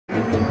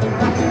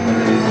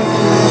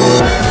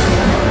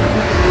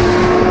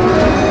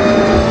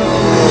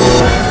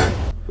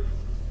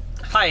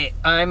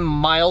I'm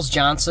Miles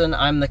Johnson.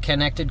 I'm the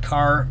Connected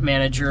Car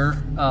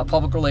Manager,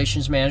 Public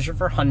Relations Manager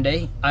for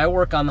Hyundai. I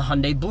work on the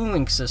Hyundai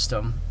BlueLink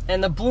system.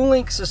 And the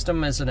BlueLink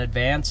system is an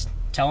advanced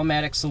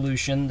telematics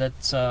solution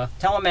that's,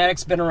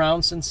 telematics been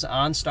around since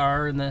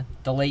OnStar in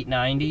the late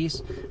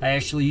 90s. I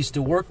actually used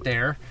to work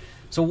there.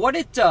 So what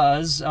it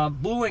does,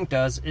 BlueLink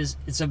does, is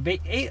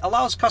it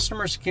allows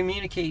customers to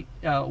communicate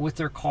with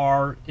their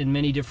car in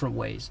many different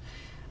ways.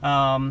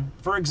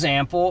 For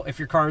example, if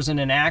your car's in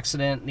an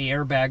accident and the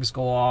airbags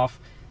go off,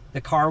 the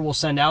car will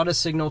send out a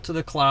signal to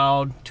the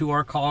cloud, to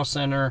our call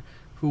center,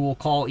 who will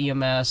call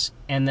EMS,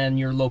 and then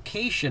your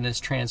location is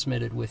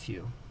transmitted with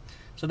you.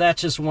 So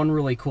that's just one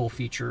really cool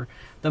feature.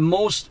 The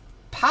most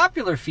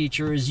popular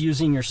feature is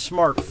using your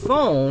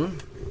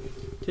smartphone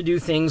to do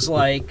things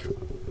like,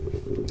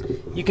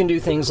 you can do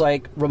things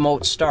like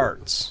remote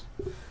starts.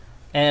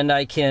 And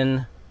I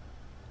can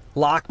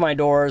lock my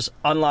doors,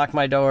 unlock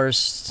my doors,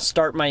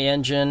 start my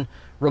engine.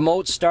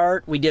 Remote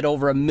start, we did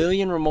over 1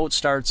 million remote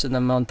starts in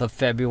the month of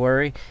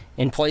February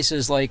in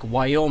places like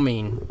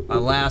Wyoming,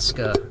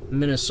 Alaska,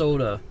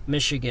 Minnesota,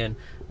 Michigan,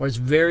 where it's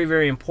very,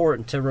 very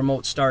important to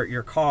remote start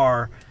your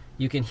car.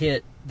 You can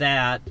hit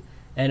that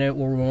and it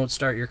will remote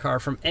start your car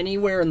from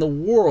anywhere in the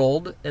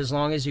world as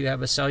long as you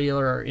have a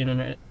cellular or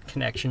internet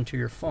connection to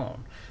your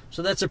phone.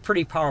 So that's a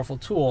pretty powerful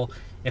tool.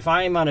 If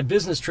I am on a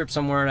business trip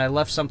somewhere and I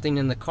left something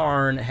in the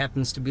car and it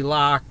happens to be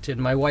locked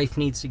and my wife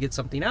needs to get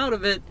something out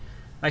of it,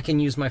 I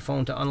can use my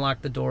phone to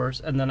unlock the doors,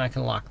 and then I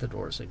can lock the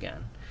doors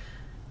again.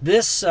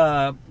 This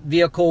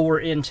vehicle we're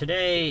in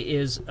today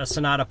is a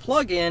Sonata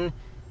Plug-in,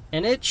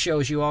 and it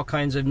shows you all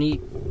kinds of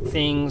neat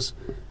things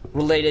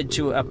related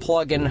to a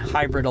plug-in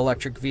hybrid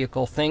electric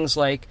vehicle. Things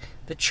like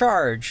the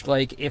charge,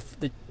 like if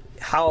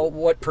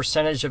what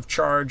percentage of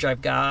charge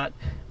I've got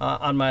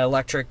on my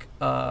electric,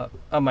 on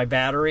my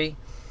battery,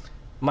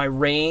 my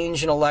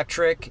range in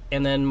electric,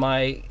 and then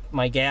my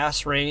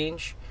gas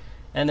range.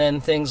 And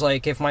then things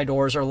like if my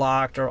doors are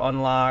locked or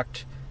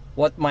unlocked,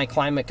 what my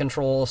climate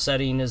control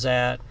setting is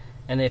at,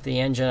 and if the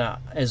engine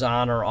is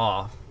on or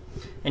off.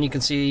 And you can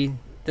see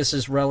this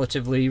is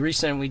relatively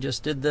recent. We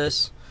just did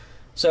this.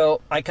 So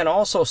I can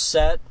also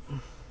set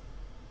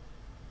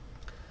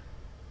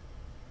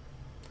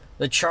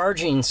the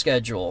charging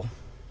schedule.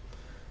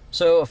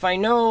 So if I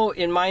know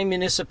in my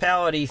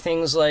municipality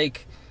things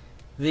like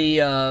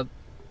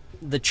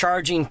the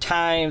charging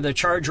time, the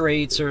charge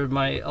rates, or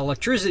my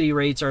electricity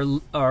rates are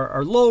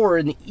lower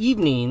in the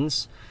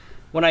evenings.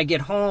 When I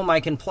get home,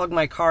 I can plug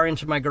my car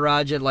into my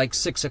garage at like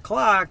 6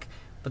 o'clock,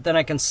 but then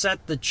I can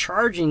set the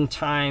charging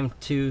time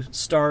to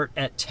start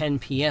at 10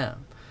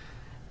 p.m.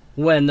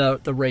 when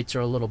the rates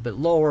are a little bit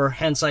lower,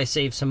 hence I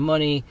save some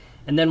money.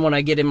 And then when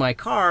I get in my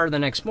car the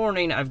next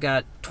morning, I've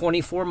got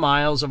 24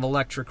 miles of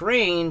electric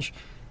range,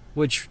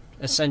 which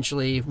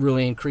essentially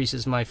really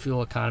increases my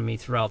fuel economy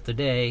throughout the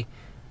day,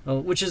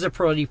 which is a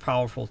pretty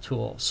powerful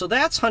tool. So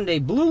that's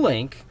Hyundai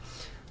BlueLink.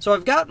 So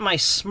I've got my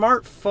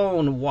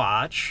smartphone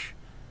watch,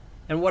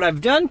 and what I've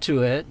done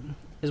to it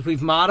is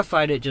we've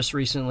modified it just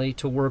recently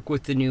to work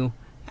with the new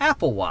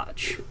Apple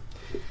Watch.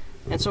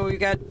 And so we've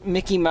got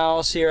Mickey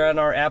Mouse here on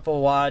our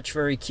Apple Watch,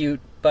 very cute.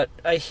 But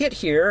I hit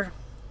here,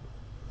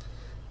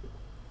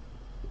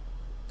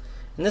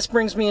 and this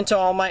brings me into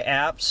all my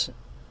apps,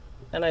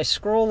 and I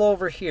scroll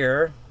over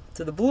here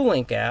to the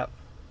BlueLink app.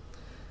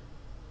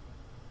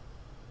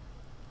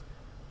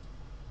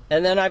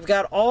 And then I've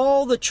got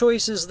all the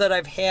choices that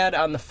I've had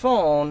on the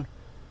phone,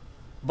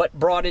 but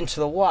brought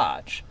into the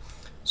watch.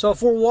 So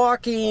if we're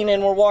walking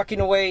and we're walking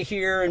away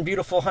here in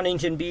beautiful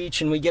Huntington Beach,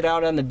 and we get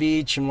out on the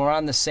beach and we're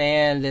on the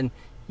sand, and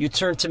you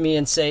turn to me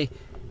and say,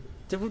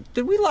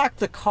 did we lock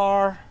the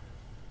car?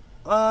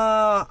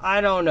 I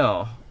don't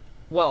know.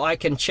 Well, I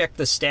can check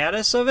the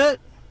status of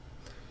it,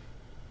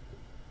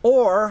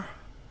 or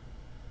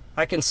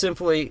I can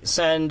simply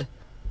send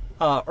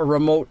a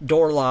remote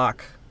door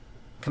lock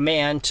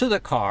command to the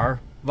car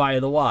via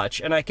the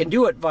watch, and I can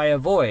do it via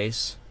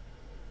voice.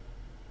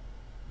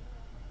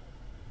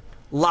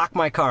 Lock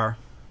my car.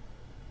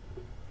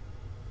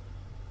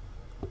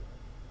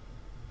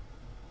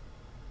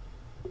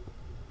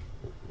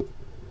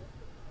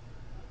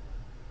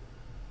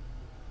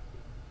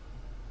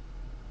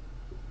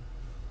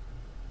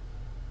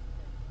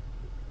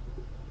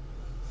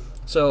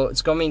 So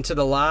it's going to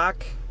the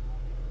lock.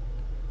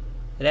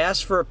 It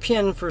asks for a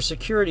PIN for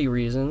security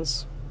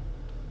reasons.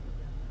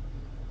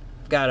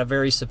 Got a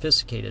very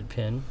sophisticated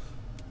pin,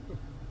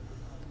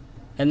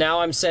 and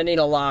now I'm sending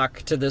a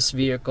lock to this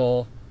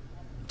vehicle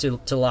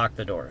to lock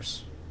the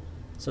doors.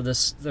 So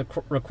the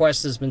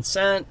request has been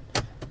sent,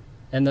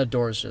 and the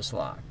door's just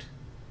locked.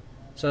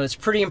 So it's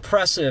pretty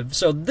impressive.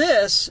 So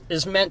this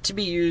is meant to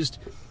be used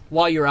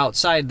while you're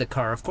outside the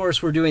car. Of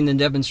course, we're doing the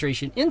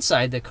demonstration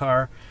inside the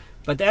car,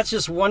 but that's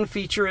just one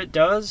feature it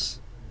does.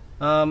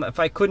 If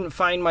I couldn't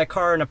find my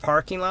car in a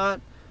parking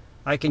lot,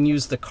 I can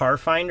use the car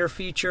finder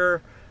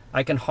feature.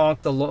 I can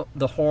honk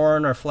the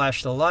horn or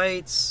flash the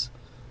lights.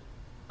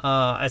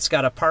 It's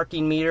got a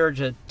parking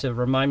meter to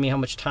remind me how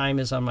much time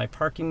is on my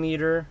parking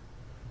meter.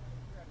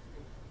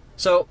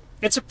 So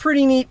it's a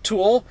pretty neat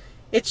tool.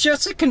 It's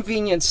just a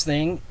convenience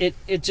thing. It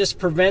just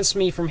prevents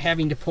me from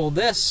having to pull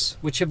this,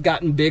 which have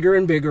gotten bigger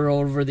and bigger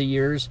over the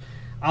years,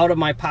 out of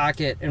my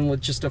pocket, and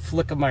with just a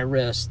flick of my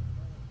wrist,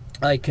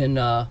 I can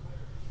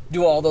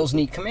do all those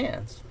neat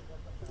commands.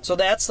 So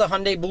that's the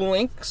Hyundai Blue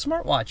Link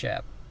smartwatch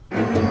app.